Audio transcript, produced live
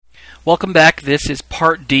Welcome back. This is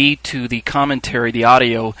part D to the commentary, the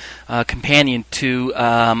audio companion to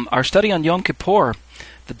our study on Yom Kippur,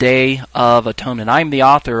 the Day of Atonement. I'm the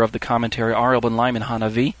author of the commentary, Ariel Ben Lyman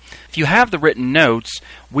Hanavi. If you have the written notes,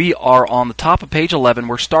 we are on the top of page 11.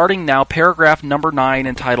 We're starting now paragraph number 9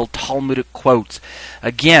 entitled Talmudic Quotes.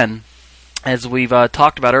 Again, as we've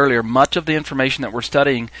talked about earlier, much of the information that we're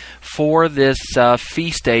studying for this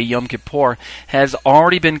feast day, Yom Kippur, has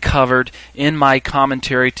already been covered in my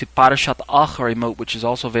commentary to Parashat Acharimot, which is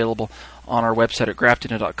also available on our website at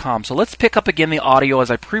graftina.com. So let's pick up again the audio as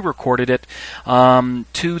I pre-recorded it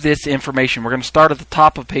to this information. We're going to start at the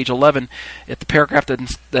top of page 11 at the paragraph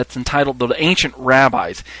that's entitled The Ancient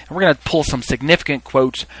Rabbis. And we're going to pull some significant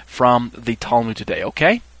quotes from the Talmud today,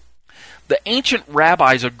 okay? The ancient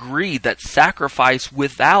rabbis agreed that sacrifice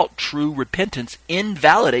without true repentance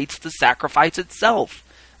invalidates the sacrifice itself.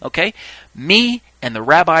 Okay? Me and the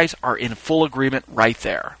rabbis are in full agreement right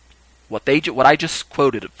there. What I just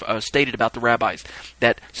quoted, stated about the rabbis,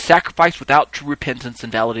 that sacrifice without true repentance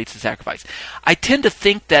invalidates the sacrifice. I tend to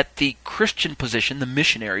think that the Christian position, the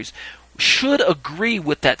missionaries, should agree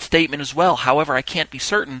with that statement as well. However, I can't be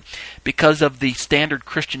certain because of the standard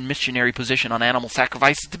Christian missionary position on animal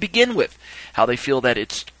sacrifices to begin with. How they feel that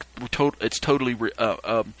it's totally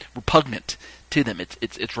repugnant to them.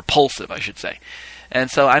 It's repulsive, I should say.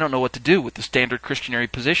 And so I don't know what to do with the standard Christianary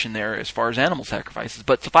position there as far as animal sacrifices.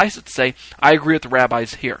 But suffice it to say, I agree with the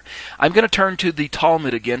rabbis here. I'm going to turn to the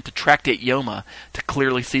Talmud again, to Tractate Yoma, to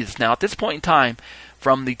clearly see this. Now, at this point in time,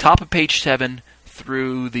 from the top of page 7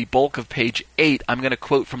 through the bulk of page 8, I'm going to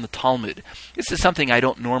quote from the Talmud. This is something I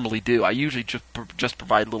don't normally do. I usually just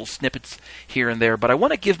provide little snippets here and there, but I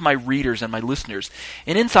want to give my readers and my listeners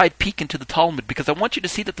an inside peek into the Talmud because I want you to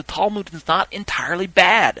see that the Talmud is not entirely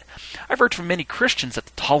bad. I've heard from many Christians that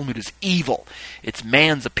the Talmud is evil. It's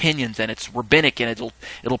man's opinions and it's rabbinic and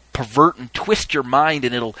it'll pervert and twist your mind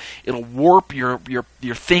and it'll warp your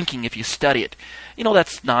thinking if you study it. You know,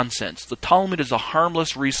 that's nonsense. The Talmud is a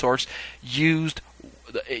harmless resource used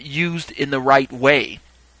in the right way.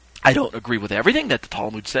 I don't agree with everything that the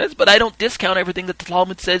Talmud says, but I don't discount everything that the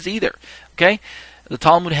Talmud says either. Okay? The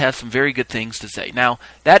Talmud has some very good things to say. Now,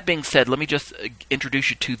 that being said, let me just introduce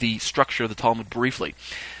you to the structure of the Talmud briefly.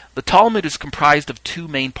 The Talmud is comprised of two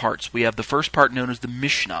main parts. We have the first part known as the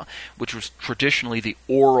Mishnah, which was traditionally the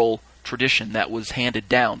oral tradition that was handed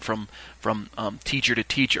down from teacher to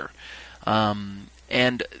teacher.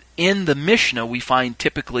 And in the Mishnah, we find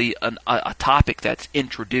typically a topic that's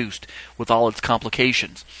introduced with all its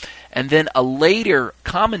complications. And then a later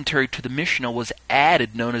commentary to the Mishnah was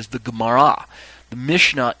added, known as the Gemara. The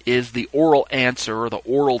Mishnah is the oral answer, or the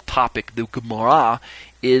oral topic. The Gemara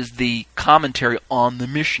is the commentary on the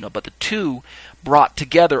Mishnah. But the two, brought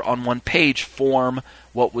together on one page, form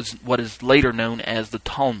what is later known as the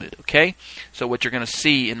Talmud. Okay? So what you're going to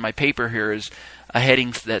see in my paper here is a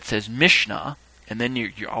heading that says Mishnah, and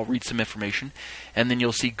then I'll read some information, and then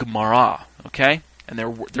you'll see Gemara, okay? And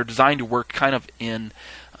they're designed to work kind of in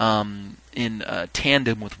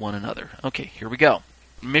tandem with one another. Okay, here we go.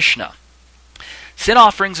 Mishnah. Sin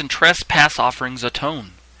offerings and trespass offerings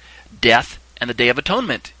atone. Death and the Day of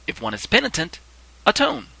Atonement. If one is penitent,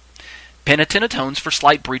 atone. Penitent atones for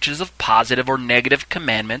slight breaches of positive or negative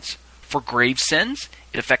commandments. For grave sins,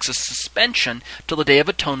 it affects a suspension till the Day of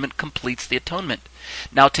Atonement completes the atonement.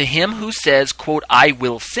 Now to him who says, quote, I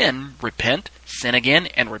will sin, repent, sin again,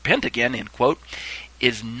 and repent again, end quote,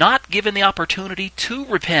 is not given the opportunity to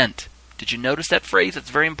repent. Did you notice that phrase? It's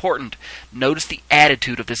very important. Notice the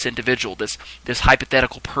attitude of this individual, this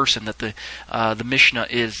hypothetical person that the Mishnah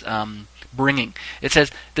is bringing. It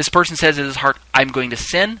says, this person says in his heart, I'm going to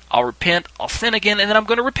sin, I'll repent, I'll sin again, and then I'm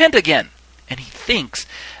going to repent again. And he thinks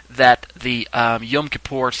that the Yom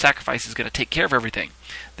Kippur sacrifice is going to take care of everything.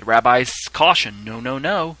 The rabbis caution,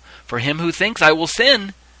 no. For him who thinks I will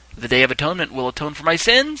sin, the Day of Atonement will atone for my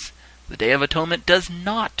sins. The Day of Atonement does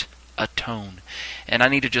not atone. And I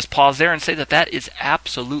need to just pause there and say that is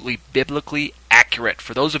absolutely biblically accurate.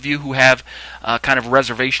 For those of you who have kind of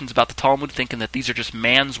reservations about the Talmud, thinking that these are just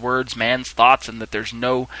man's words, man's thoughts, and that there's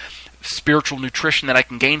no spiritual nutrition that I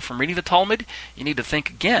can gain from reading the Talmud, you need to think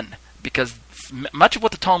again, because much of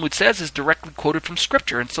what the Talmud says is directly quoted from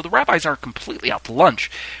Scripture, and so the rabbis aren't completely out to lunch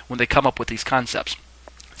when they come up with these concepts.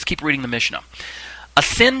 Let's keep reading the Mishnah. A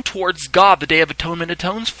sin towards God the Day of Atonement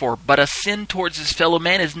atones for, but a sin towards his fellow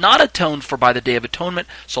man is not atoned for by the Day of Atonement,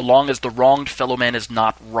 so long as the wronged fellow man is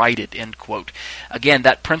not righted, end quote. Again,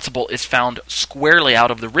 that principle is found squarely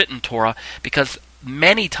out of the written Torah, because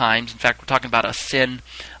many times, in fact, we're talking about a sin,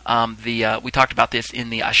 we talked about this in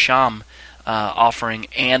the Asham offering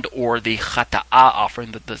and or the chata'ah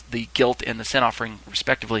offering, the guilt and the sin offering,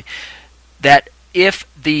 respectively, that if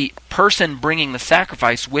the person bringing the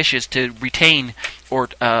sacrifice wishes to retain or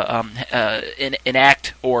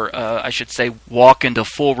enact, or I should say walk into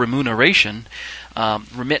full remuneration,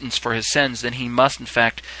 remittance for his sins, then he must in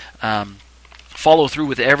fact follow through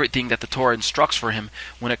with everything that the Torah instructs for him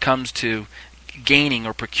when it comes to gaining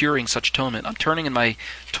or procuring such atonement. I'm turning in my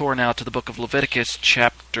Torah now to the book of Leviticus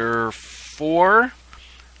chapter 4,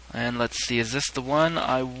 and let's see, is this the one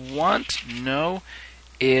I want? No.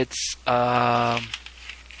 It's, let's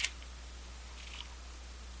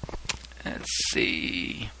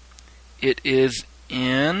see, it is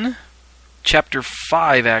in chapter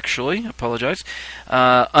 5, actually, I apologize,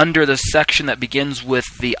 under the section that begins with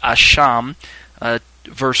the Asham,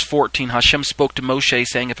 verse 14, Hashem spoke to Moshe,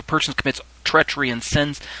 saying, if a person commits treachery and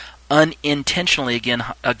sins unintentionally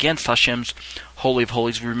against Hashem's Holy of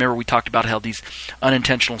Holies. Remember, we talked about how these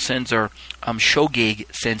unintentional sins are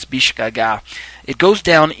shogeg sins, bishgaga. It goes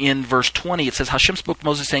down in verse 20. It says, Hashem spoke to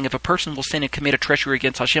Moses, saying, if a person will sin and commit a treachery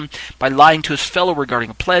against Hashem by lying to his fellow regarding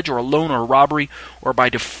a pledge or a loan or a robbery, or by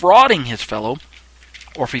defrauding his fellow,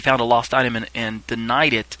 or if he found a lost item and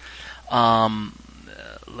denied it,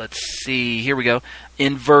 let's see, here we go.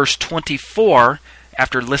 In verse 24,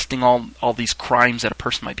 after listing all these crimes that a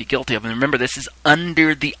person might be guilty of, and remember, this is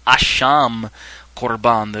under the Asham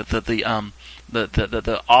Korban,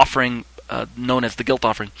 the offering known as the guilt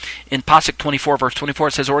offering. In Pasuk 24, verse 24,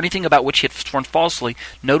 it says, or anything about which he hath sworn falsely,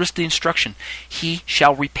 notice the instruction, he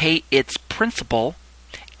shall repay its principal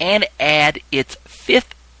and add its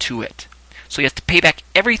fifth to it. So he has to pay back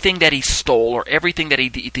everything that he stole or everything that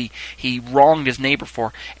he wronged his neighbor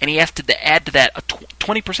for, and he has to add to that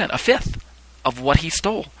 20%, a fifth of what he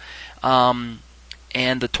stole. And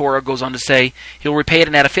the Torah goes on to say, he'll repay it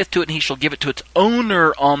and add a fifth to it, and he shall give it to its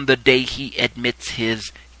owner on the day he admits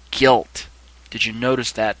his guilt. Did you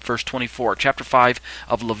notice that? Verse 24, chapter 5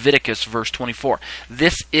 of Leviticus, verse 24.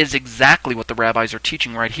 This is exactly what the rabbis are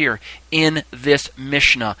teaching right here in this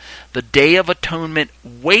Mishnah. The Day of Atonement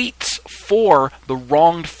waits for the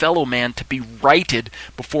wronged fellow man to be righted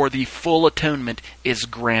before the full atonement is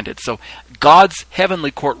granted. So God's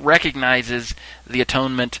heavenly court recognizes the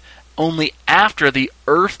atonement only after the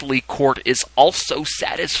earthly court is also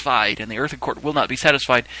satisfied, and the earthly court will not be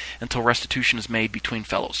satisfied until restitution is made between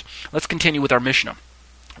fellows. Let's continue with our Mishnah.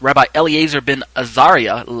 Rabbi Eliezer ben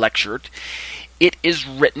Azariah lectured, it is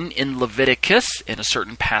written in Leviticus, in a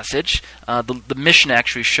certain passage, the Mishnah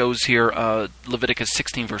actually shows here Leviticus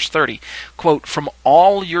 16 verse 30, quote, from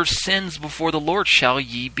all your sins before the Lord shall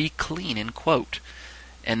ye be clean, end quote.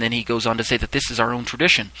 And then he goes on to say that this is our own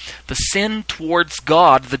tradition. The sin towards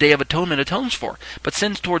God, the Day of Atonement atones for. But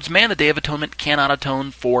sins towards man, the Day of Atonement cannot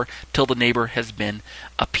atone for till the neighbor has been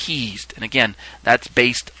appeased. And again, that's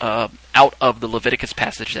based out of the Leviticus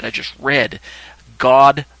passage that I just read.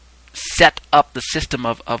 God set up the system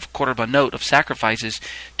of korbanot, of sacrifices,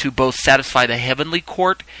 to both satisfy the heavenly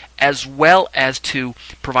court as well as to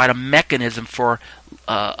provide a mechanism for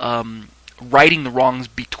righting the wrongs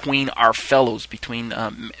between our fellows, between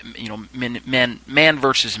man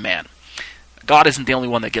versus man. God isn't the only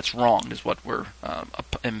one that gets wronged, is what we're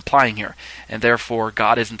implying here, and therefore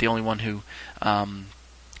God isn't the only one who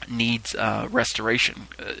needs restoration.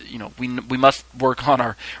 We must work on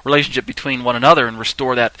our relationship between one another and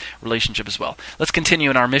restore that relationship as well. Let's continue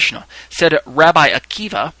in our Mishnah. Said Rabbi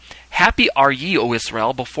Akiva, happy are ye, O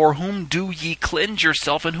Israel, before whom do ye cleanse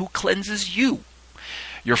yourself, and who cleanses you?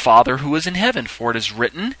 Your Father who is in heaven, for it is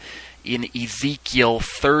written in Ezekiel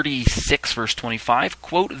 36, verse 25,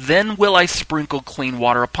 quote, then will I sprinkle clean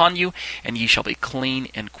water upon you, and ye shall be clean,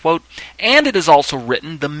 end quote. And it is also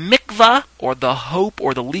written, the mikvah, or the hope,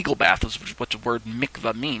 or the legal bath, is what the word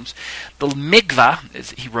mikvah means. The mikvah,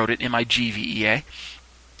 as he wrote it, M-I-G-V-E-A,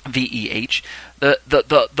 V-E-H,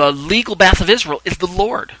 the legal bath of Israel is the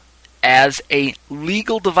Lord. As a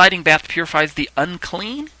legal dividing bath purifies the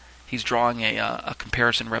unclean, he's drawing a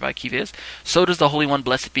comparison, Rabbi Akiva is, so does the Holy One,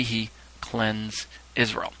 blessed be He, cleanse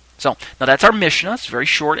Israel. So, now that's our Mishnah. It's very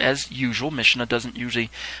short as usual. Mishnah doesn't usually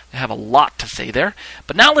have a lot to say there.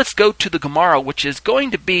 But now let's go to the Gemara, which is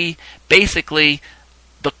going to be basically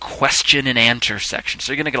the question and answer section.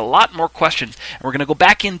 So you're going to get a lot more questions, and we're going to go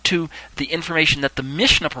back into the information that the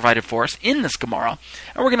Mishnah provided for us in this Gemara,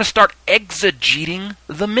 and we're going to start exegeting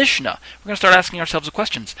the Mishnah. We're going to start asking ourselves the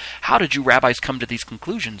questions. How did you rabbis come to these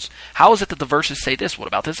conclusions? How is it that the verses say this? What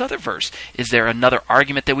about this other verse? Is there another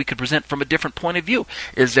argument that we could present from a different point of view?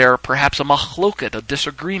 Is there perhaps a machloket, a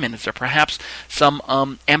disagreement? Is there perhaps some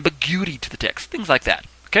ambiguity to the text? Things like that.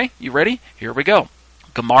 Okay, you ready? Here we go.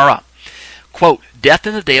 Gemara. Quote, death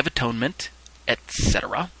in the Day of Atonement,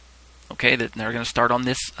 etc. Okay, they're going to start on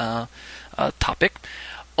this topic.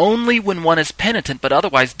 Only when one is penitent, but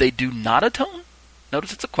otherwise they do not atone.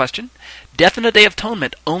 Notice it's a question. Death in the Day of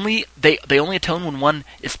Atonement, they only atone when one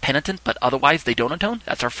is penitent, but otherwise they don't atone?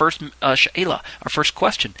 That's our first she'ela, our first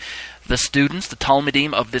question. The students, the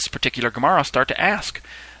Talmudim of this particular Gemara start to ask,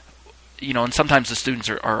 and sometimes the students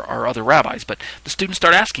are other rabbis, but the students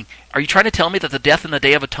start asking, are you trying to tell me that the death in the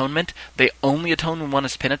Day of Atonement, they only atone when one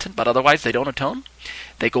is penitent, but otherwise they don't atone?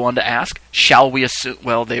 They go on to ask,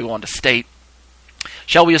 they go on to state,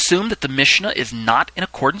 shall we assume that the Mishnah is not in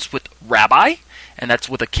accordance with Rabbi? And that's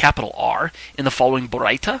with a capital R, in the following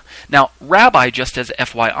Baraita. Now, Rabbi, just as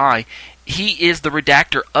FYI, he is the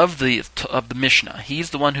redactor of the Mishnah.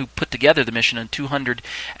 He's the one who put together the Mishnah in 200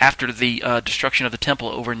 after the destruction of the temple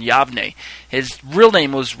over in Yavne. His real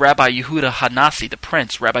name was Rabbi Yehuda Hanasi, the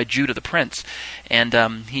prince, Rabbi Judah the prince. And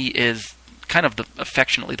he is kind of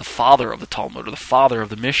affectionately the father of the Talmud, or the father of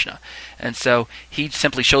the Mishnah. And so he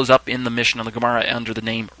simply shows up in the Mishnah, the Gemara, under the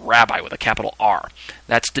name Rabbi with a capital R.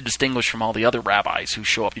 That's to distinguish from all the other rabbis who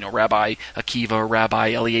show up, Rabbi Akiva, or Rabbi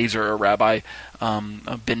Eliezer, or Rabbi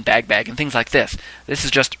Ben Bagbag, and things like this. This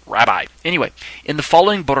is just Rabbi. Anyway, in the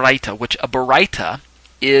following Baraita, which a Baraita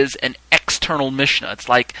is an external Mishnah. It's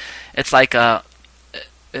like an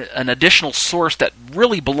additional source that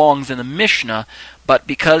really belongs in the Mishnah, but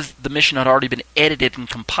because the Mishnah had already been edited and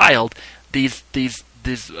compiled, this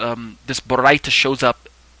Baraita shows up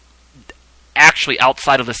actually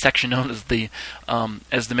outside of the section known as the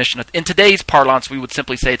Mishnah. In today's parlance, we would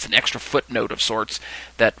simply say it's an extra footnote of sorts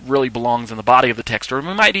that really belongs in the body of the text, or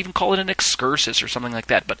we might even call it an excursus or something like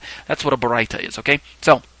that. But that's what a Baraita is. Okay,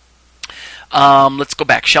 so. Let's go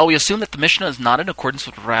back. Shall we assume that the Mishnah is not in accordance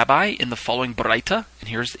with Rabbi in the following Baraita? And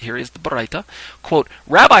here is the Baraita. Quote,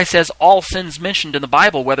 Rabbi says all sins mentioned in the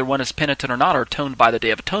Bible, whether one is penitent or not, are atoned by the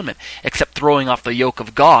Day of Atonement, except throwing off the yoke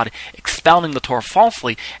of God, expounding the Torah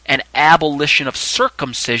falsely, and abolition of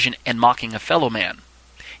circumcision and mocking a fellow man.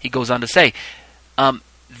 He goes on to say,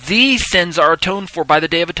 these sins are atoned for by the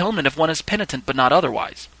Day of Atonement if one is penitent, but not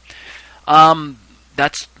otherwise.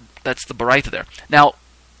 That's the Baraita there. Now,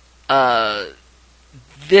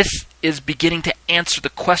 this is beginning to answer the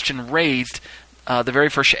question raised, the very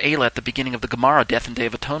first she'ela at the beginning of the Gemara, Death and Day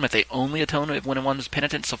of Atonement. They only atone when one is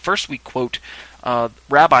penitent. So first we quote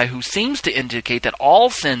Rabbi, who seems to indicate that all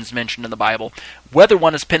sins mentioned in the Bible, whether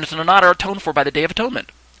one is penitent or not, are atoned for by the Day of Atonement.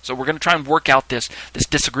 So we're going to try and work out this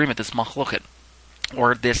disagreement, this machloket,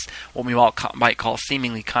 or this, what we might call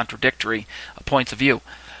seemingly contradictory points of view.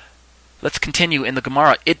 Let's continue in the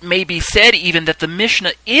Gemara. It may be said even that the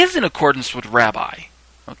Mishnah is in accordance with Rabbi.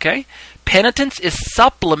 Okay? Penitence is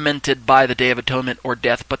supplemented by the Day of Atonement or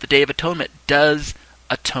death, but the Day of Atonement does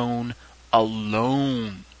atone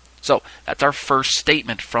alone. So, that's our first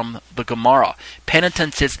statement from the Gemara.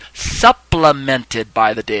 Penitence is supplemented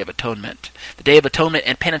by the Day of Atonement. The Day of Atonement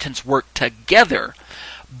and penitence work together,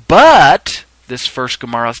 but this first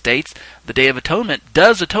Gemara states the Day of Atonement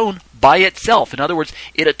does atone by itself. In other words,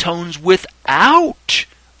 it atones without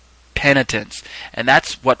penitence. And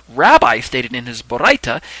that's what Rabbi stated in his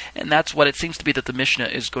Baraita, and that's what it seems to be that the Mishnah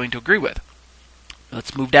is going to agree with.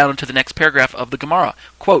 Let's move down into the next paragraph of the Gemara.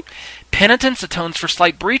 Quote, penitence atones for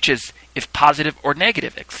slight breaches, if positive or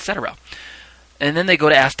negative, etc. And then they go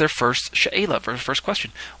to ask their first she'ela, first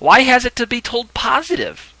question. Why has it to be told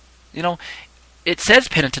positive? It says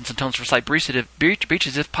penitence atones for slight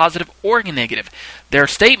breaches if positive or negative. Their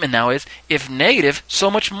statement now is, if negative, so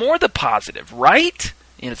much more the positive, right?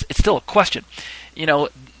 It's still a question.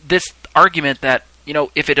 This argument that,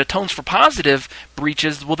 if it atones for positive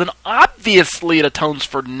breaches, well then obviously it atones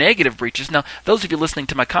for negative breaches. Now, those of you listening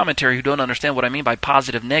to my commentary who don't understand what I mean by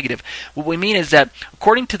positive, negative, what we mean is that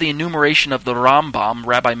according to the enumeration of the Rambam,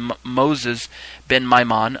 Rabbi Moses ben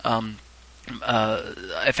Maimon,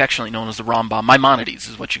 affectionately known as the Rambam, Maimonides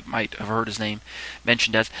is what you might have heard his name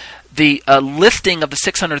mentioned as. The listing of the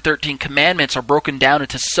 613 commandments are broken down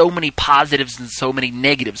into so many positives and so many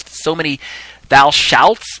negatives, so many thou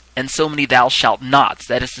shalts and so many thou shalt nots.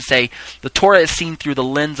 That is to say, the Torah is seen through the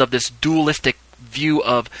lens of this dualistic view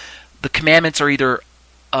of the commandments are either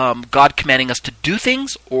God commanding us to do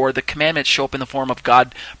things, or the commandments show up in the form of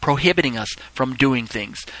God prohibiting us from doing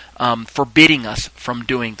things, forbidding us from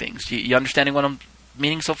doing things. You understanding what I'm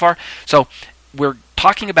meaning so far? So we're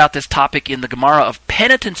talking about this topic in the Gemara of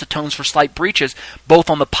penitence atones for slight breaches, both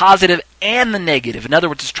on the positive and the negative. In other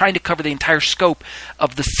words, it's trying to cover the entire scope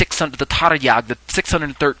of the Taryag, the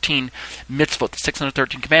 613 mitzvot, the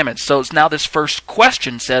 613 commandments. So now this first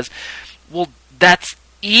question says, well, that's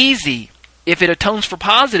easy. if it atones for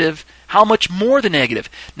positive, how much more the negative?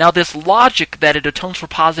 Now, this logic that it atones for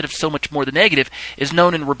positive so much more the negative is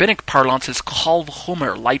known in rabbinic parlance as kal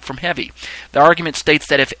v'chomer, light from heavy. The argument states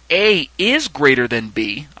that if A is greater than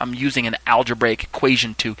B, I'm using an algebraic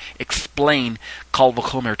equation to explain kal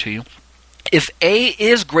v'chomer to you. If A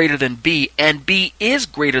is greater than B and B is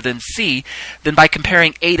greater than C, then by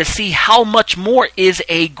comparing A to C, how much more is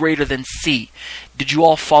A greater than C? Did you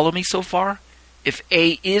all follow me so far? If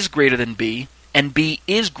A is greater than B and B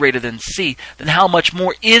is greater than C, then how much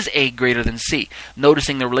more is A greater than C?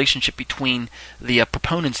 Noticing the relationship between the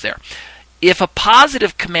proponents there. If a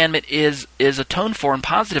positive commandment is atoned for, and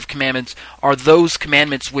positive commandments are those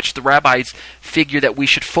commandments which the rabbis figure that we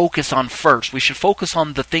should focus on first. We should focus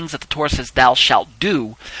on the things that the Torah says thou shalt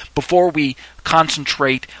do before we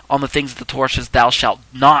concentrate on the things that the Torah says thou shalt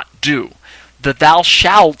not do. The thou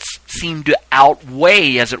shalts seem to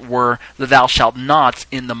outweigh, as it were, the thou shalt nots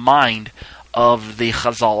in the mind of the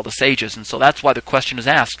Chazal, the sages. And so that's why the question is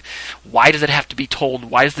asked, why does it have to be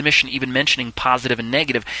told? Why is the Mishnah even mentioning positive and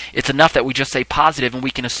negative? It's enough that we just say positive and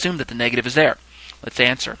we can assume that the negative is there. Let's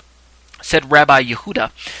answer. Said Rabbi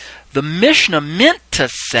Yehuda, the Mishnah meant to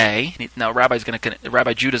say, now Rabbi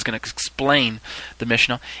Judah is going to explain the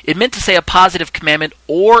Mishnah, it meant to say a positive commandment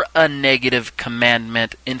or a negative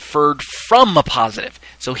commandment inferred from a positive.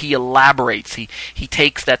 So he elaborates. He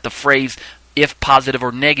takes that the phrase if positive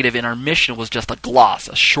or negative in our Mishnah was just a gloss,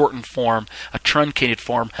 a shortened form, a truncated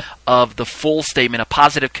form of the full statement, a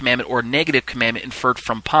positive commandment or a negative commandment inferred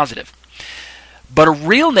from positive. But a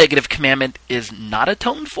real negative commandment is not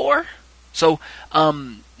atoned for. So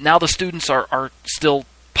now the students are still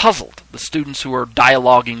puzzled, the students who are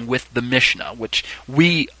dialoguing with the Mishnah, which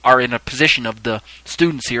we are in a position of the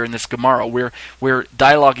students here in this Gemara. We're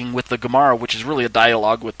dialoguing with the Gemara, which is really a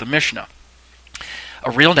dialogue with the Mishnah. A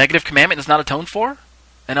real negative commandment is not atoned for?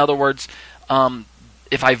 In other words,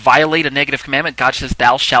 if I violate a negative commandment, God says,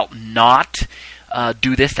 thou shalt not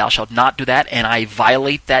do this, thou shalt not do that, and I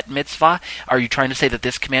violate that mitzvah, are you trying to say that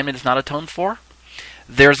this commandment is not atoned for?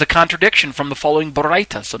 There's a contradiction from the following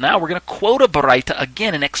Baraita. So now we're going to quote a Baraita,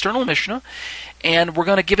 again, an external Mishnah, and we're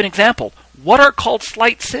going to give an example. What are called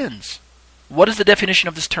slight sins? What is the definition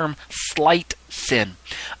of this term, slight sin?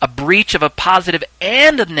 A breach of a positive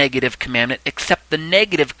and a negative commandment, except the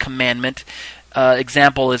negative commandment.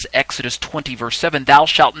 Example is Exodus 20, verse 7, thou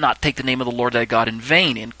shalt not take the name of the Lord thy God in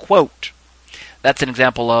vain, end quote. That's an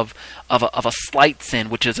example of a slight sin,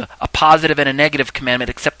 which is a positive and a negative commandment,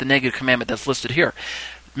 except the negative commandment that's listed here.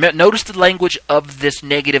 Notice the language of this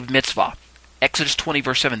negative mitzvah. Exodus 20,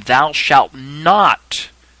 verse 7, thou shalt not.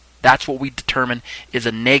 That's what we determine is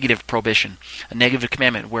a negative prohibition, a negative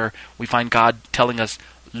commandment, where we find God telling us,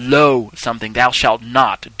 lo, something, thou shalt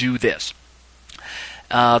not do this.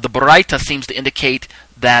 The Baraita seems to indicate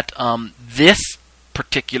that this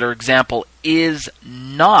particular example is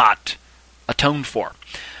not atoned for.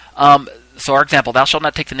 So our example, thou shalt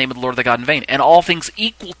not take the name of the Lord thy God in vain, and all things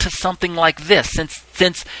equal to something like this,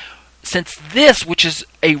 since this, which is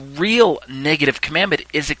a real negative commandment,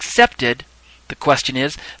 is accepted. The question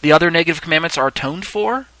is, the other negative commandments are atoned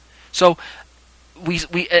for? So we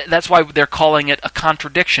that's why they're calling it a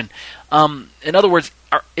contradiction. In other words,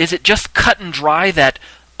 is it just cut and dry that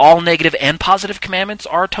all negative and positive commandments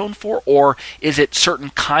are atoned for? Or is it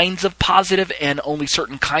certain kinds of positive and only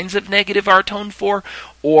certain kinds of negative are atoned for?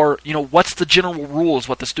 Or, what's the general rule is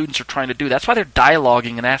what the students are trying to do. That's why they're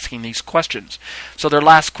dialoguing and asking these questions. So their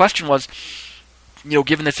last question was,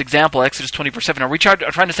 given this example, Exodus 20, verse 7, are we trying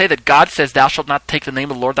to say that God says, thou shalt not take the name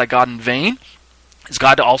of the Lord thy God in vain? Is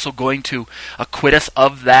God also going to acquit us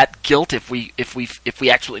of that guilt if we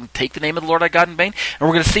actually take the name of the Lord our God in vain? And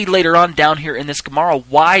we're going to see later on down here in this Gemara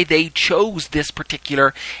why they chose this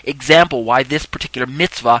particular example, why this particular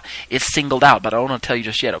mitzvah is singled out. But I don't want to tell you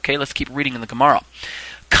just yet. Okay, let's keep reading in the Gemara.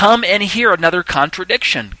 Come and hear another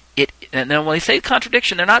contradiction. And then when they say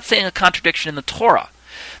contradiction, they're not saying a contradiction in the Torah.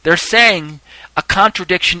 They're saying a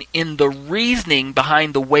contradiction in the reasoning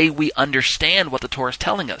behind the way we understand what the Torah is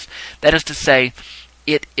telling us. That is to say,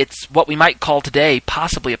 it's what we might call today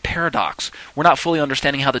possibly a paradox. We're not fully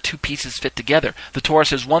understanding how the two pieces fit together. The Torah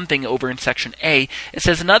says one thing over in section A, it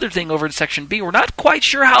says another thing over in section B. We're not quite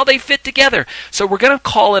sure how they fit together. So we're going to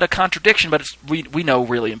call it a contradiction, but we know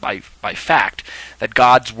really by fact that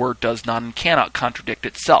God's word does not and cannot contradict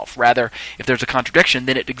itself. Rather, if there's a contradiction,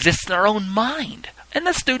 then it exists in our own mind. And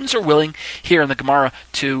the students are willing here in the Gemara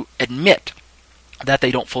to admit that they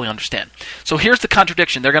don't fully understand. So here's the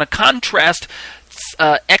contradiction. They're going to contrast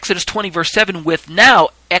Exodus 20, verse 7 with now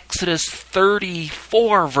Exodus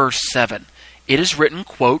 34, verse 7. It is written,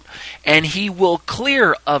 quote, and he will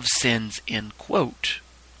clear of sins, end quote.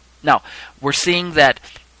 Now, we're seeing that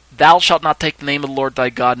thou shalt not take the name of the Lord thy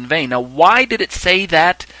God in vain. Now, why did it say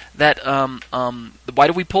that? Why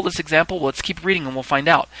did we pull this example? Well, let's keep reading and we'll find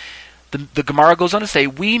out. The Gemara goes on to say,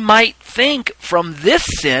 we might think from this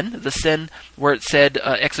sin, the sin where it said,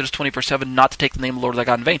 Exodus 20 verse 7, not to take the name of the Lord thy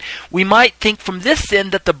God in vain, we might think from this sin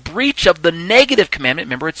that the breach of the negative commandment,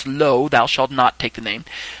 remember it's lo, thou shalt not take the name.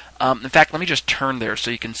 In fact, let me just turn there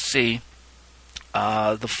so you can see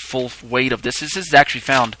the full weight of this. This is actually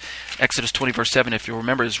found, Exodus 20 verse 7, if you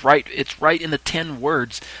remember, it's right in the 10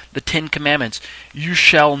 words, the 10 commandments. You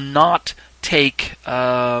shall not take,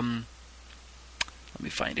 let me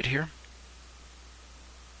find it here.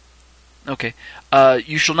 Okay.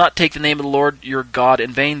 You shall not take the name of the Lord your God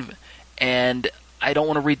in vain. And I don't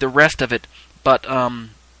want to read the rest of it, but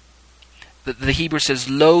the Hebrew says,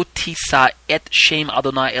 Lo tisa et shem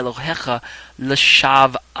Adonai Elohecha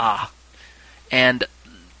l'shav'ah. And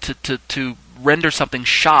to render something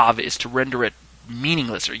shav is to render it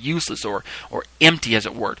meaningless or useless or empty, as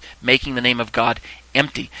it were, making the name of God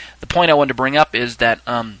empty. The point I wanted to bring up is that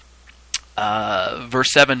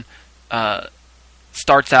verse 7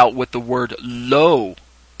 starts out with the word lo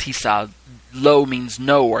tisa. Lo means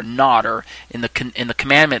no or not, or in the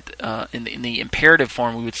commandment, in the imperative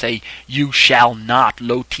form, we would say you shall not.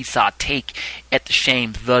 Lo tisa, take et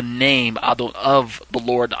shem, the name of the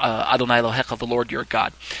Lord, Adonai Elohecha, the Lord your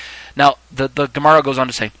God. Now the Gemara goes on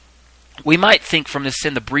to say, we might think from this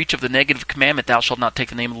sin, the breach of the negative commandment, thou shalt not take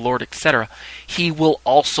the name of the Lord, etc., he will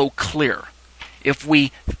also clear. If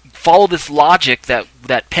we follow this logic that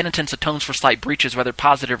penitence atones for slight breaches, whether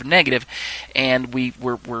positive or negative, and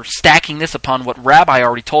we're stacking this upon what Rabbi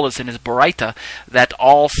already told us in his Baraita, that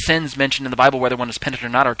all sins mentioned in the Bible, whether one is penitent or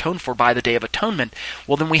not, are atoned for by the Day of Atonement,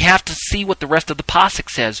 well then we have to see what the rest of the Pasuk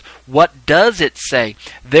says. What does it say?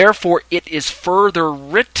 Therefore it is further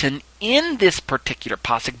written in this particular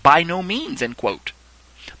Pasuk, by no means, end quote.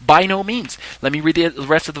 By no means. Let me read the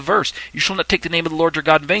rest of the verse. You shall not take the name of the Lord your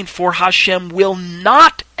God in vain, for Hashem will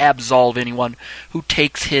not absolve anyone who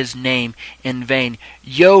takes his name in vain.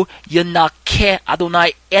 Yo yenakeh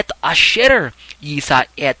Adonai et asher yisa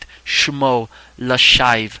et shmo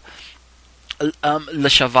l'shava.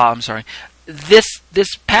 I'm sorry.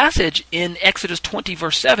 This passage in Exodus 20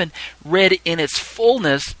 verse 7, read in its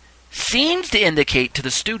fullness, seems to indicate to the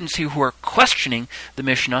students who are questioning the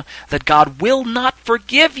Mishnah that God will not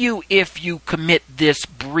forgive you if you commit this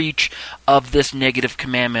breach of this negative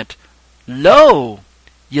commandment. Lo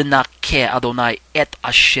yenakeh Adonai et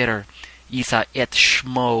asher yisa et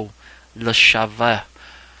shmo l'shava.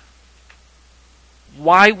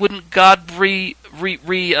 Why wouldn't God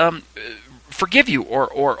forgive you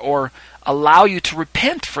or allow you to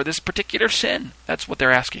repent for this particular sin? That's what they're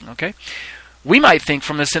asking, okay? We might think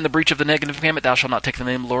from the sin, the breach of the negative commandment, thou shalt not take the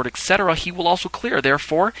name of the Lord, etc., he will also clear.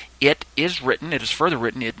 Therefore, it is written, it is further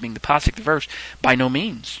written, it being the Pasuk, the verse, by no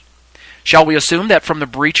means. Shall we assume that from the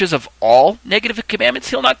breaches of all negative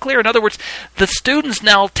commandments, he'll not clear? In other words, the students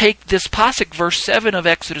now take this Pasuk, verse 7 of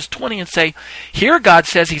Exodus 20, and say, here God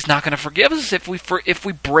says he's not going to forgive us if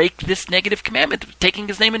we break this negative commandment, taking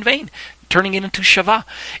his name in vain, turning it into Shavah.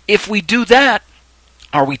 If we do that,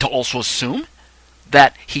 are we to also assume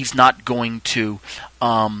that he's not going to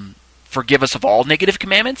forgive us of all negative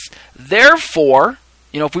commandments? Therefore,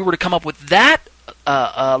 if we were to come up with that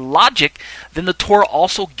logic, then the Torah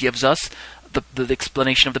also gives us the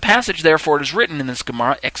explanation of the passage. Therefore it is written in this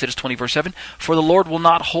Gemara, Exodus 20 verse 7, for the Lord will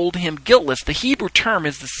not hold him guiltless. The Hebrew term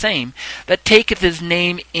is the same, that taketh his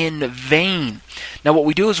name in vain. Now what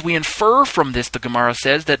we do is we infer from this, the Gemara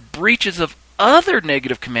says, that breaches of other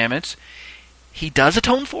negative commandments he does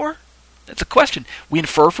atone for? That's a question. We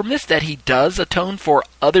infer from this that he does atone for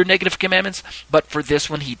other negative commandments, but for this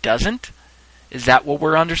one he doesn't? Is that what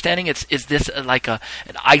we're understanding? Is this like an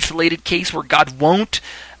isolated case where God won't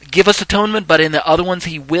give us atonement, but in the other ones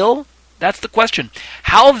he will? That's the question.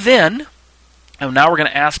 How then, and now we're going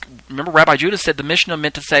to ask, remember Rabbi Judah said the Mishnah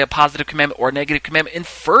meant to say a positive commandment or a negative commandment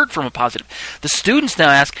inferred from a positive. The students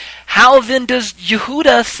now ask, how then does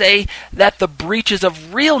Yehuda say that the breaches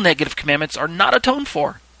of real negative commandments are not atoned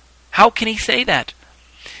for? How can he say that?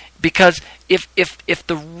 Because if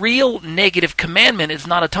the real negative commandment is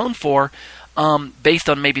not atoned for, based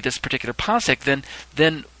on maybe this particular pasuk,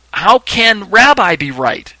 then how can Rabbi be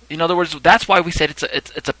right? In other words, that's why we said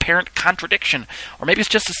it's apparent contradiction, or maybe it's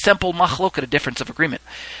just a simple machloket, a difference of agreement,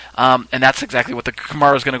 and that's exactly what the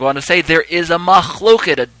Gemara is going to go on to say. There is a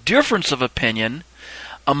machloket, a difference of opinion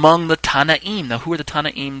among the Tanaim. Now, who are the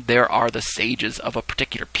Tanaim? There are the sages of a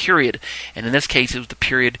particular period, and in this case, it was the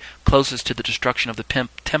period closest to the destruction of the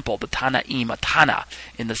temple, the Tanaim, a Tana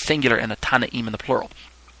in the singular and a Tanaim in the plural.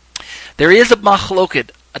 There is a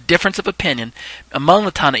machloket a difference of opinion among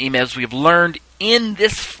the Tanaim, as we have learned in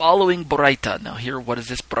this following Braita. Now here, what does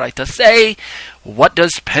this Braita say? What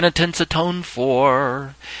does penitence atone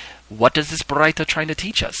for? What does this Braita trying to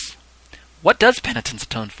teach us? What does penitence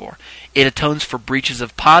atone for? It atones for breaches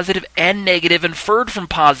of positive and negative inferred from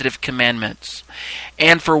positive commandments.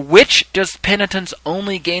 And for which does penitence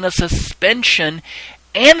only gain a suspension,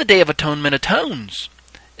 and the Day of Atonement atones?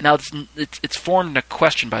 Now it's formed in a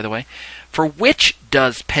question, by the way. For which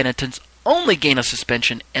does penitence only gain a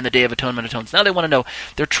suspension, and the Day of Atonement atones? Now they want to know,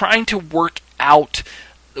 they're trying to work out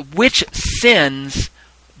which sins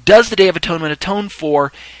does the Day of Atonement atone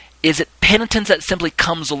for. Is it penitence that simply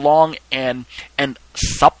comes along and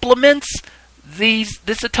supplements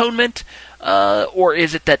this atonement? Or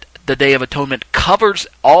is it that the Day of Atonement covers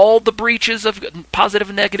all the breaches of positive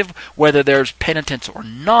and negative, whether there's penitence or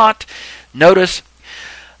not? Notice,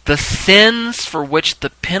 the sins for which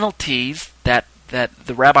the penalties that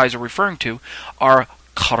the rabbis are referring to are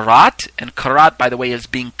karat, and karat, by the way, is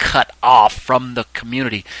being cut off from the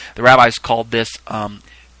community. The rabbis called this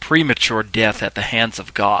premature death at the hands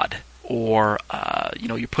of God, or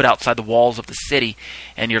you're put outside the walls of the city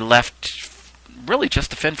and you're left really just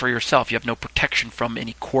to fend for yourself. You have no protection from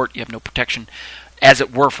any court. You have no protection, as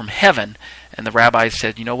it were, from heaven. And the rabbis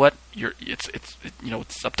said, you know what?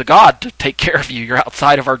 It's up to God to take care of you. You're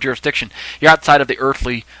outside of our jurisdiction. You're outside of the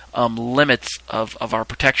earthly limits of our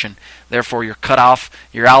protection. Therefore, you're cut off.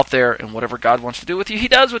 You're out there, and whatever God wants to do with you, He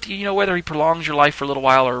does with you. Whether He prolongs your life for a little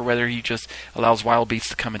while or whether He just allows wild beasts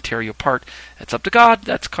to come and tear you apart, that's up to God.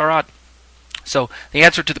 That's karat. So the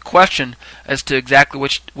answer to the question as to exactly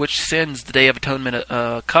which sins the Day of Atonement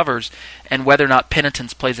covers and whether or not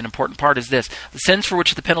penitence plays an important part is this. The sins for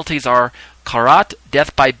which the penalties are karat,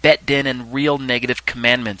 death by bet din, and real negative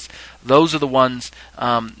commandments. Those are the ones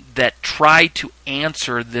that try to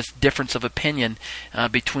answer this difference of opinion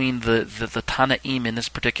between the Tanaim in this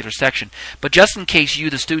particular section. But just in case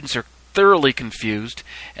you, the students, are thoroughly confused,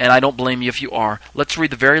 and I don't blame you if you are, let's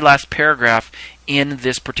read the very last paragraph in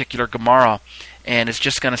this particular Gemara, and it's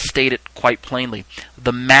just going to state it quite plainly.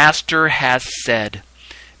 The Master has said,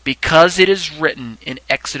 because it is written in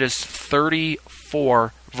Exodus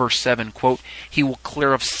 34, verse 7, quote, He will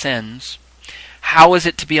clear of sins. How is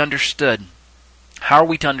it to be understood? How are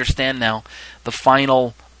we to understand now the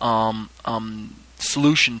final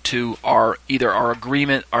solution to our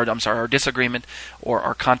agreement, our disagreement, or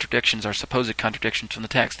our contradictions, our supposed contradictions from the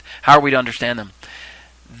text? How are we to understand them?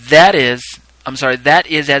 That is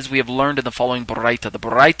as we have learned in the following Baraita. The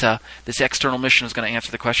Baraita, this external mission, is going to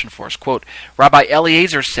answer the question for us. Quote, Rabbi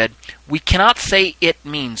Eliezer said, we cannot say it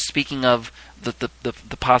means, speaking of the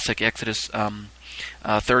Pasuk, Exodus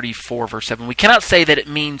 34, verse 7, we cannot say that it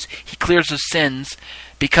means He clears of sins,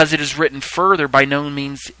 because it is written further, by no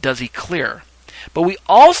means does He clear. But we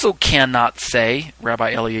also cannot say,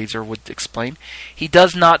 Rabbi Eliezer would explain, He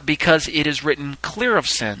does not because it is written clear of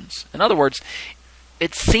sins. In other words,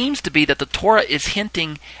 it seems to be that the Torah is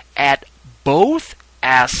hinting at both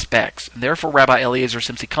aspects. And therefore, Rabbi Eliezer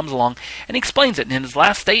simply comes along and explains it. And his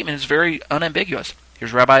last statement is very unambiguous.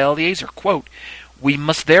 Here's Rabbi Eliezer, quote, we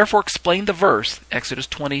must therefore explain the verse, Exodus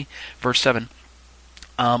 20, verse 7,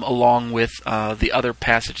 along with the other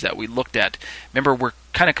passage that we looked at. Remember, we're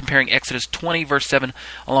kind of comparing Exodus 20, verse 7,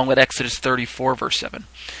 along with Exodus 34, verse 7.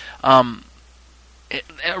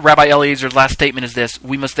 Rabbi Eliezer's last statement is this: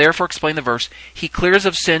 we must therefore explain the verse, He clears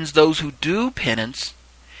of sins those who do penance,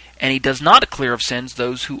 and He does not clear of sins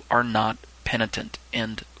those who are not penitent.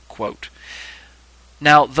 End quote.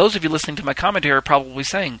 Now, those of you listening to my commentary are probably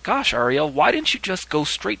saying, gosh, Ariel, why didn't you just go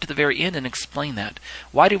straight to the very end and explain that?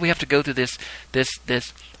 Why did we have to go through this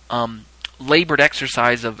labored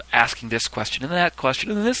exercise of asking this question and that question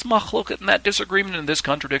and this machloket and that disagreement and this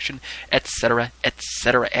contradiction, etc.,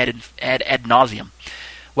 ad nauseum?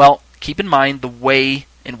 Well, keep in mind the way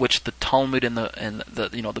in which the Talmud and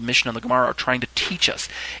the Mishnah and the Gemara are trying to teach us.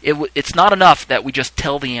 It's not enough that we just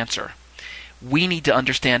tell the answer. We need to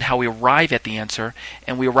understand how we arrive at the answer,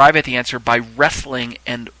 and we arrive at the answer by wrestling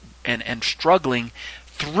and struggling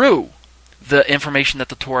through the information that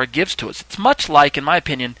the Torah gives to us. It's much like, in my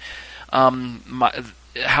opinion,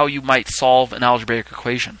 how you might solve an algebraic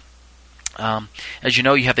equation. As you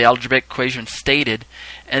know, you have the algebraic equation stated,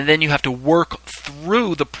 and then you have to work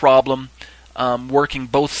through the problem, working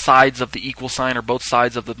both sides of the equal sign, or both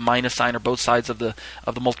sides of the minus sign, or both sides of the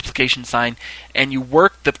multiplication sign, and you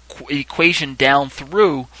work the equation down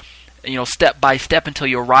through, step by step until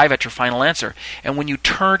you arrive at your final answer. And when you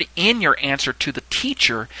turn in your answer to the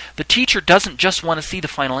teacher doesn't just want to see the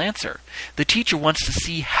final answer. The teacher wants to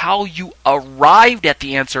see how you arrived at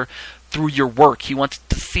the answer through your work. He wants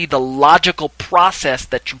to see the logical process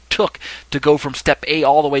that you took to go from step A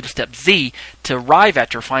all the way to step Z to arrive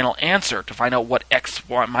at your final answer, to find out what x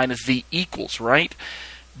minus z equals, right?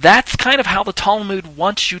 That's kind of how the Talmud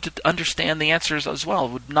wants you to understand the answers as well.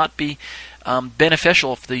 It would not be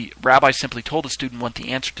beneficial if the rabbi simply told the student what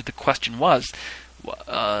the answer to the question was.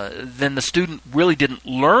 Then the student really didn't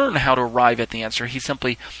learn how to arrive at the answer. He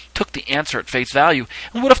simply took the answer at face value.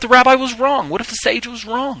 And what if the rabbi was wrong? What if the sage was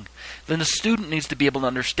wrong? Then the student needs to be able to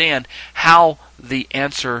understand how the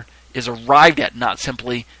answer is arrived at, not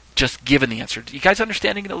simply just given the answer. You guys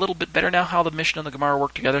understanding it a little bit better now, how the Mishnah and the Gemara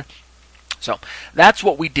work together? So that's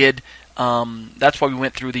what we did. That's why we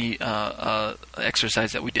went through the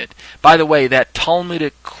exercise that we did. By the way, that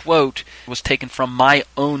Talmudic quote was taken from my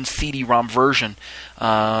own CD-ROM version,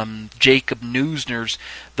 Jacob Neusner's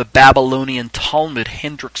The Babylonian Talmud,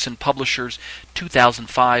 Hendrickson Publishers,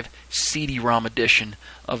 2005 CD-ROM edition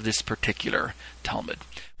of this particular Talmud.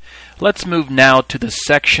 Let's move now to the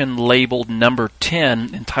section labeled number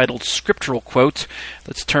 10, entitled Scriptural Quotes.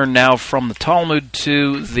 Let's turn now from the Talmud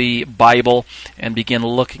to the Bible and begin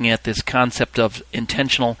looking at this concept of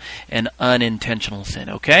intentional and unintentional sin,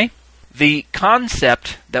 okay? The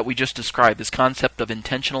concept that we just described, this concept of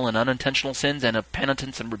intentional and unintentional sins and of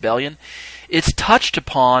penitence and rebellion, it's touched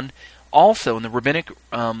upon also in the rabbinic,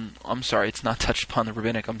 it's not touched upon the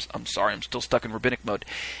rabbinic, I'm sorry, I'm still stuck in rabbinic mode.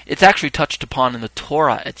 It's actually touched upon in the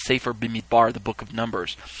Torah at Sefer Bimidbar, the book of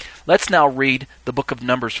Numbers. Let's now read the book of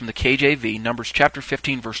Numbers from the KJV, Numbers chapter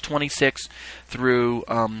 15, verse 26 through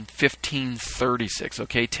 1536,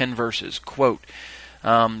 okay, 10 verses. Quote,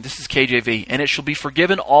 this is KJV. And it shall be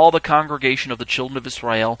forgiven all the congregation of the children of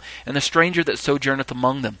Israel, and the stranger that sojourneth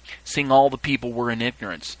among them, seeing all the people were in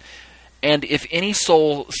ignorance. And if any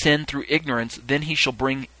soul sin through ignorance, then he shall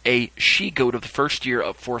bring a she-goat of the first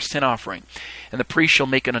year for a sin offering. And the priest shall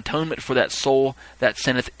make an atonement for that soul that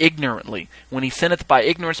sinneth ignorantly. When he sinneth by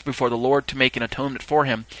ignorance before the Lord to make an atonement for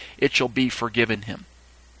him, it shall be forgiven him.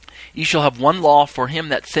 Ye shall have one law for him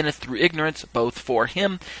that sinneth through ignorance, both for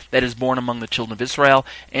him that is born among the children of Israel,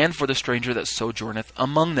 and for the stranger that sojourneth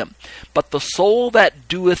among them. But the soul that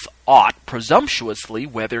doeth aught presumptuously,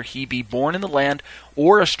 whether he be born in the land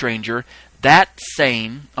or a stranger, the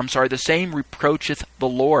same reproacheth the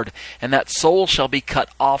Lord, and that soul shall be cut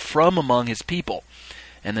off from among his people.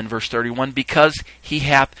 And then verse 31, because he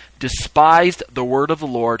hath despised the word of the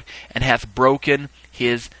Lord, and hath broken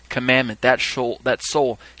his commandment, that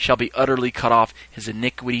soul shall be utterly cut off, his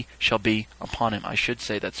iniquity shall be upon him. I should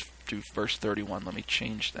say that's through verse 31. Let me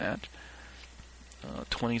change that.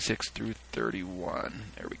 26 through 31.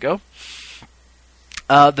 There we go.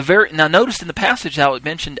 Now notice in the passage how it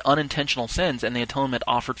mentioned unintentional sins and the atonement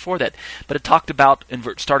offered for that. But it talked about,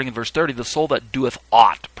 starting in verse 30, the soul that doeth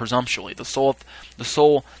aught presumptuously, the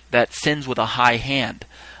soul that sins with a high hand.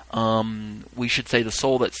 We should say the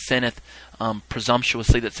soul that sinneth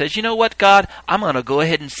presumptuously, that says, you know what, God, I'm going to go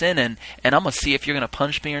ahead and sin and I'm going to see if you're going to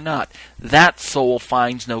punish me or not. That soul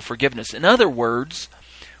finds no forgiveness. In other words,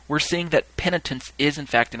 we're seeing that penitence is in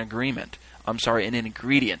fact an ingredient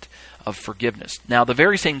of forgiveness. Now, the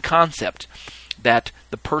very same concept that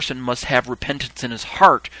the person must have repentance in his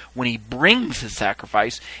heart when he brings his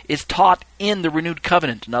sacrifice is taught in the renewed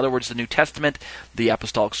covenant. In other words, the New Testament, the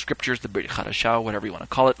apostolic scriptures, the Brit Hadashah, whatever you want to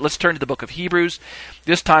call it. Let's turn to the book of Hebrews,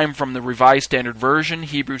 this time from the Revised Standard Version.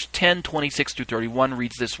 Hebrews 10, 26 through 31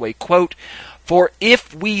 reads this way, quote, for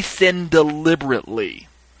if we sin deliberately,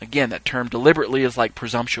 again, that term deliberately is like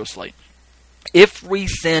presumptuously. If we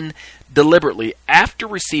sin deliberately after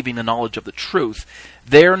receiving the knowledge of the truth,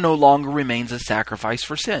 there no longer remains a sacrifice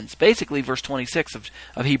for sins. Basically, verse 26 of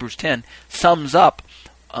Hebrews 10 sums up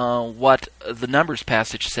what the Numbers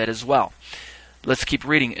passage said as well. Let's keep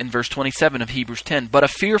reading in verse 27 of Hebrews 10. But a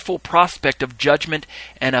fearful prospect of judgment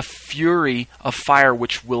and a fury of fire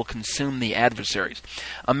which will consume the adversaries.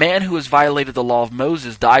 A man who has violated the law of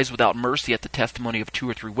Moses dies without mercy at the testimony of 2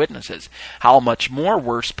 or 3 witnesses. How much more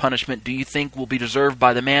worse punishment do you think will be deserved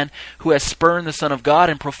by the man who has spurned the Son of God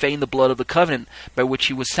and profaned the blood of the covenant by which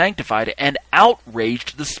he was sanctified and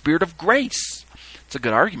outraged the Spirit of grace? It's a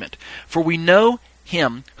good argument. For we know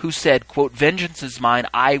him who said, quote, vengeance is mine,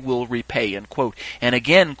 I will repay, end quote. And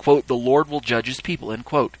again, quote, the Lord will judge his people, end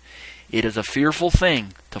quote. It is a fearful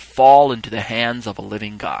thing to fall into the hands of a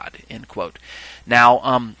living God, end quote.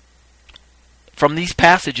 Now, from these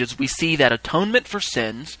passages, we see that atonement for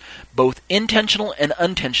sins, both intentional and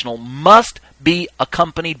unintentional, must be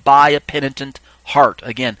accompanied by a penitent heart.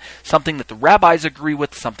 Again, something that the rabbis agree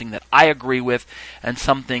with, something that I agree with, and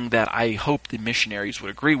something that I hope the missionaries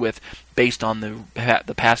would agree with based on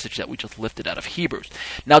the passage that we just lifted out of Hebrews.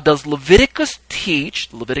 Now, does Leviticus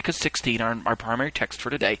teach, Leviticus 16, our primary text for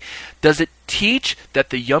today, does it teach that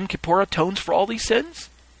the Yom Kippur atones for all these sins?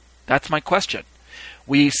 That's my question.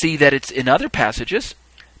 We see that it's in other passages,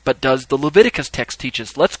 but does the Leviticus text teach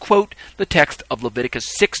us? Let's quote the text of Leviticus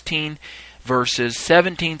 16, verses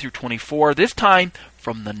 17 through 24, this time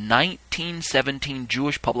from the 1917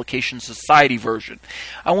 Jewish Publication Society version.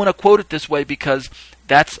 I want to quote it this way because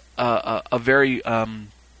that's a very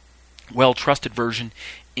well-trusted version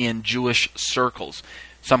in Jewish circles.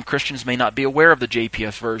 Some Christians may not be aware of the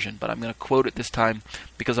JPS version, but I'm going to quote it this time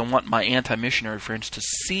because I want my anti-missionary friends to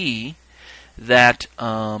see that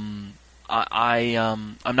I'm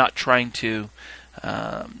not trying to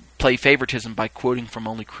play favoritism by quoting from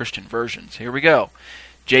only Christian versions. Here we go.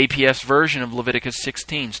 JPS version of Leviticus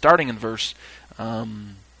 16, starting in verse...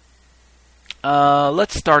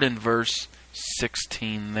 let's start in verse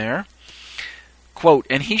 16 there. Quote,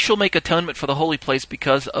 "And he shall make atonement for the holy place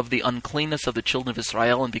because of the uncleanness of the children of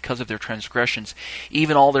Israel and because of their transgressions,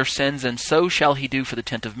 even all their sins, and so shall he do for the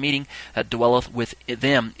tent of meeting that dwelleth with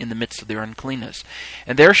them in the midst of their uncleanness.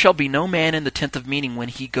 And there shall be no man in the tent of meeting when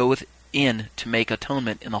he goeth in to make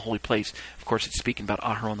atonement in the holy place." Of course, it's speaking about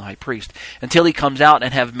Aharon the high priest. "Until he comes out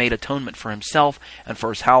and have made atonement for himself and for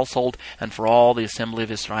his household and for all the assembly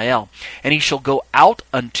of Israel. And he shall go out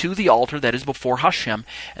unto the altar that is before Hashem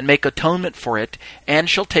and make atonement for it, and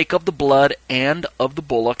shall take of the blood and of the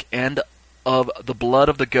bullock and of the blood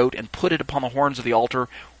of the goat and put it upon the horns of the altar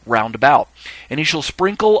round about. And he shall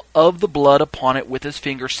sprinkle of the blood upon it with his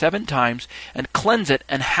finger 7 times, and cleanse it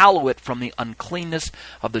and hallow it from the uncleanness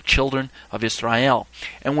of the children of Israel.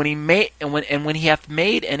 And when he hath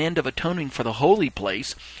made an end of atoning for the holy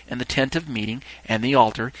place and the tent of meeting and the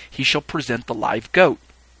altar, he shall present the live goat."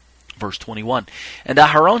 Verse 21, "And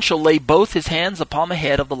Aharon shall lay both his hands upon the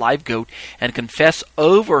head of the live goat, and confess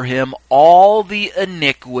over him all the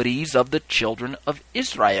iniquities of the children of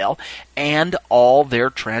Israel, and all their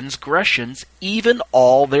transgressions, even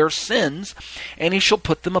all their sins. And he shall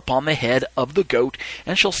put them upon the head of the goat,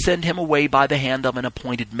 and shall send him away by the hand of an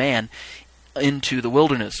appointed man into the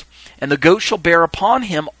wilderness. And the goat shall bear upon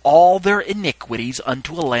him all their iniquities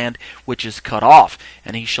unto a land which is cut off,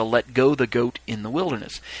 and he shall let go the goat in the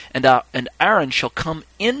wilderness. And Aaron shall come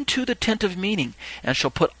into the tent of meeting, and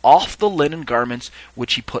shall put off the linen garments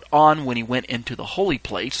which he put on when he went into the holy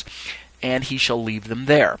place, and he shall leave them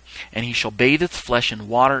there. And he shall bathe its flesh in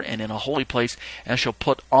water and in a holy place, and shall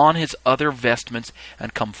put on his other vestments,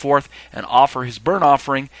 and come forth, and offer his burnt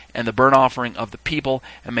offering, and the burnt offering of the people,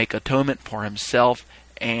 and make atonement for himself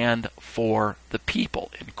and for the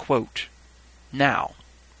people." End quote. Now,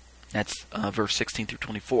 that's verse 16 through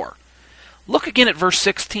 24. Look again at verse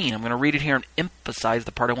 16. I'm going to read it here and emphasize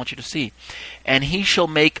the part I want you to see. "And he shall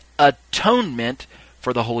make atonement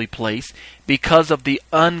for the holy place because of the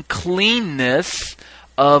uncleanness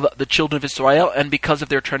of the children of Israel and because of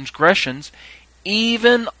their transgressions,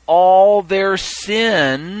 even all their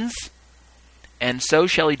sins. And so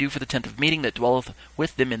shall he do for the tent of meeting that dwelleth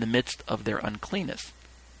with them in the midst of their uncleanness."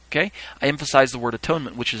 Okay? I emphasize the word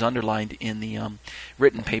atonement, which is underlined in the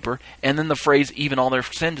written paper. And then the phrase, "even all their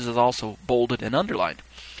sins," is also bolded and underlined.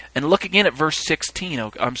 And look again at verse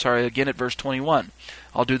 16. I'm sorry, again at verse 21.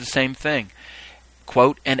 I'll do the same thing.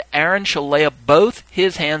 Quote, "And Aaron shall lay up both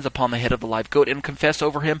his hands upon the head of the live goat, and confess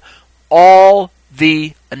over him all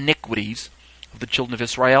the iniquities of the children of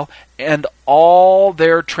Israel, and all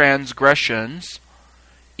their transgressions,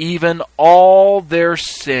 even all their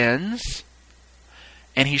sins,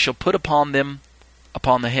 and he shall put upon them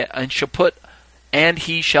upon the head, and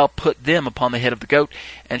he shall put them upon the head of the goat,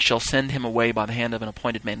 and shall send him away by the hand of an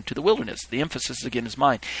appointed man into the wilderness." The emphasis again is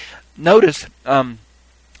mine. Notice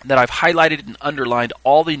that I've highlighted and underlined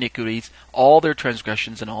all the iniquities, all their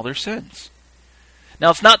transgressions, and all their sins. Now,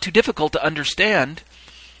 it's not too difficult to understand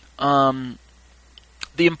the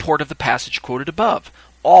import of the passage quoted above.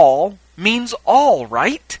 All means all,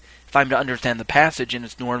 right? If I'm to understand the passage in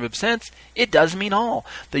its normative sense, it does mean all.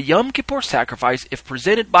 The Yom Kippur sacrifice, if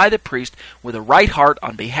presented by the priest with a right heart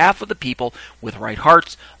on behalf of the people with right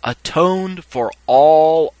hearts, atoned for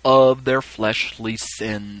all of their fleshly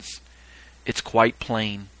sins. It's quite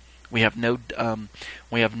plain. We have no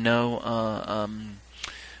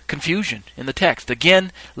confusion in the text.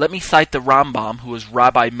 Again, let me cite the Rambam, who is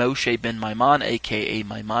Rabbi Moshe ben Maimon, a.k.a.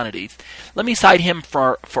 Maimonides. Let me cite him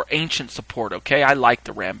for ancient support, okay? I like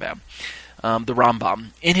the Rambam.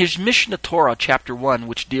 In his Mishnah Torah, chapter 1,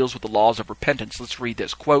 which deals with the laws of repentance, let's read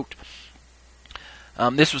this. Quote,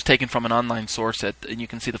 This was taken from an online source, and you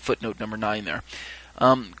can see the footnote number 9 there.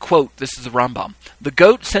 Quote, this is the Rambam. The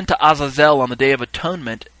goat sent to Azazel on the Day of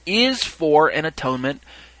Atonement is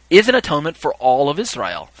an atonement for all of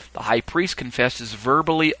Israel. The high priest confesses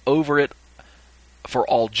verbally over it for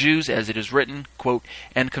all Jews, as it is written, quote,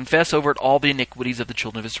 and confess over it all the iniquities of the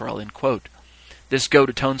children of Israel, end quote. This goat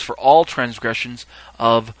atones for all transgressions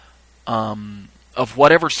of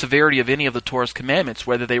whatever severity of any of the Torah's commandments,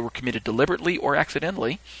 whether they were committed deliberately or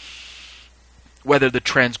accidentally, whether the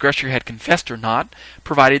transgressor had confessed or not,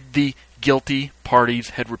 provided the guilty parties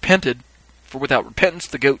had repented. For without repentance,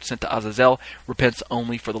 the goat sent to Azazel repents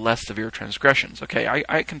only for the less severe transgressions. Okay,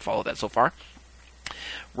 I can follow that so far.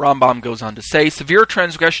 Rambam goes on to say, severe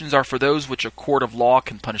transgressions are for those which a court of law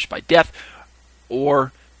can punish by death,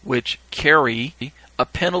 or which carry a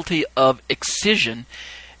penalty of excision,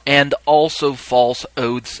 and also false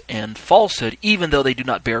oaths and falsehood, even though they do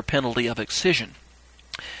not bear a penalty of excision.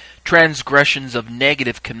 Transgressions of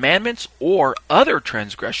negative commandments or other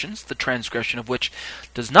transgressions, the transgression of which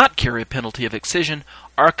does not carry a penalty of excision,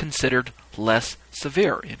 are considered less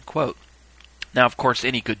severe, end quote. Now, of course,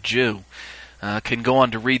 any good Jew can go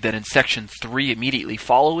on to read that in section 3 immediately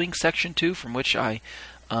following section 2, from which I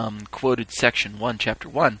quoted section 1, chapter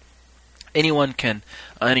 1.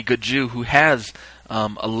 Any good Jew who has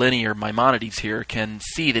a linear Maimonides here can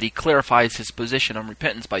see that he clarifies his position on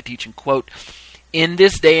repentance by teaching, quote, in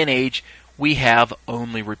this day and age we have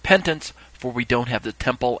only repentance, for we don't have the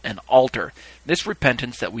temple and altar. This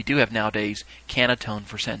repentance that we do have nowadays can atone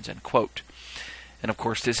for sins, end quote. And of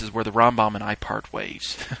course this is where the Rambam and I part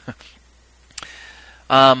ways.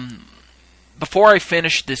 Before I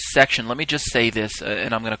finish this section, let me just say this,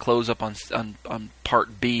 and I'm going to close up on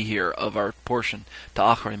part B here of our portion,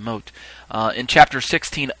 Ta'acharei Mot. In chapter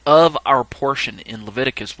 16 of our portion in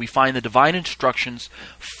Leviticus, we find the divine instructions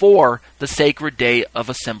for the sacred day of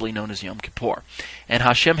assembly known as Yom Kippur. And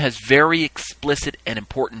Hashem has very explicit and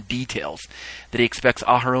important details that he expects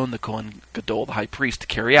Aharon, the Kohen Gadol, the high priest, to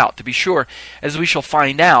carry out. To be sure, as we shall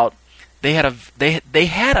find out, they had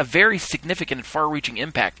a very significant and far-reaching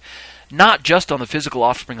impact, not just on the physical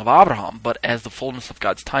offspring of Abraham, but as the fullness of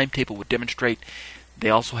God's timetable would demonstrate, they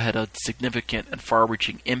also had a significant and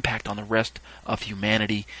far-reaching impact on the rest of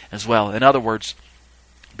humanity as well. In other words,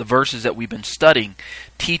 the verses that we've been studying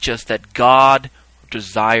teach us that God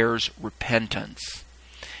desires repentance.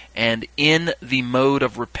 And in the mode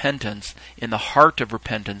of repentance, in the heart of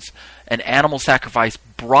repentance, an animal sacrifice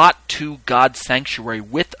brought to God's sanctuary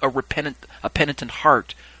with a penitent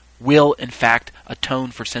heart will, in fact,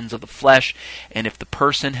 atone for sins of the flesh. And if the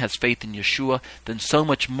person has faith in Yeshua, then so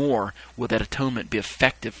much more will that atonement be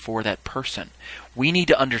effective for that person. We need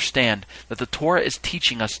to understand that the Torah is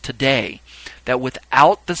teaching us today that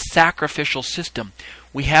without the sacrificial system,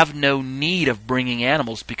 we have no need of bringing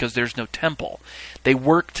animals because there's no temple. They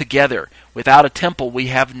work together. Without a temple, we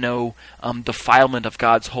have no defilement of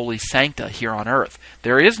God's holy sancta here on earth.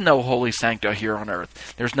 There is no holy sancta here on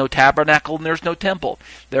earth. There's no tabernacle and there's no temple.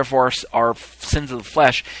 Therefore, our sins of the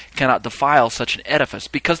flesh cannot defile such an edifice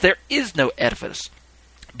because there is no edifice.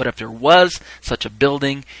 But if there was such a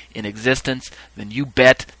building in existence, then you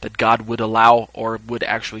bet that God would allow or would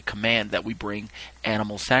actually command that we bring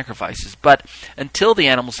animal sacrifices. But until the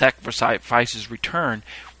animal sacrifices return,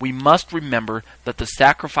 we must remember that the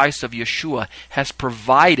sacrifice of Yeshua has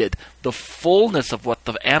provided the fullness of what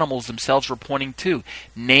the animals themselves were pointing to,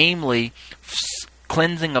 namely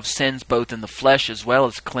cleansing of sins both in the flesh as well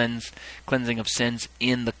as cleansing of sins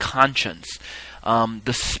in the conscience.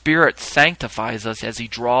 The Spirit sanctifies us as he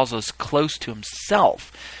draws us close to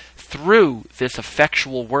himself through this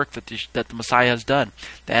effectual work that the Messiah has done.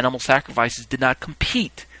 The animal sacrifices did not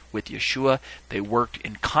compete with Yeshua. They worked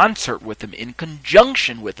in concert with him, in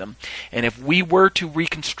conjunction with him. And if we were to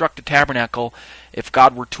reconstruct a tabernacle, if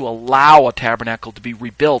God were to allow a tabernacle to be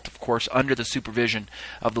rebuilt, of course, under the supervision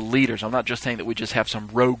of the leaders. I'm not just saying that we just have some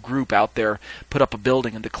rogue group out there put up a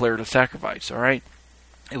building and declare it a sacrifice, all right?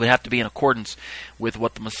 It would have to be in accordance with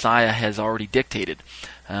what the Messiah has already dictated.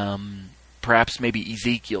 Perhaps maybe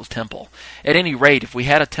Ezekiel's temple. At any rate, if we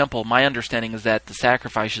had a temple, my understanding is that the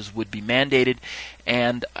sacrifices would be mandated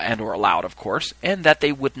and or allowed, of course, and that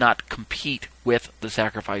they would not compete with the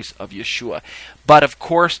sacrifice of Yeshua. But of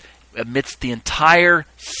course, amidst the entire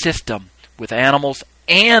system with animals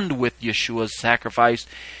and with Yeshua's sacrifice,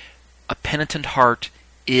 a penitent heart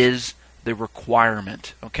is the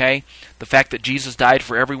requirement, okay? The fact that Jesus died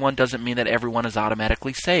for everyone doesn't mean that everyone is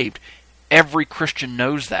automatically saved. Every Christian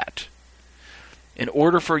knows that. In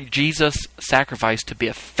order for Jesus' sacrifice to be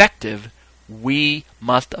effective, we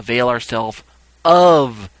must avail ourselves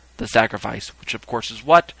of the sacrifice, which of course is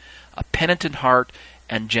what? a penitent heart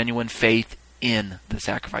and genuine faith in the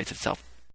sacrifice itself.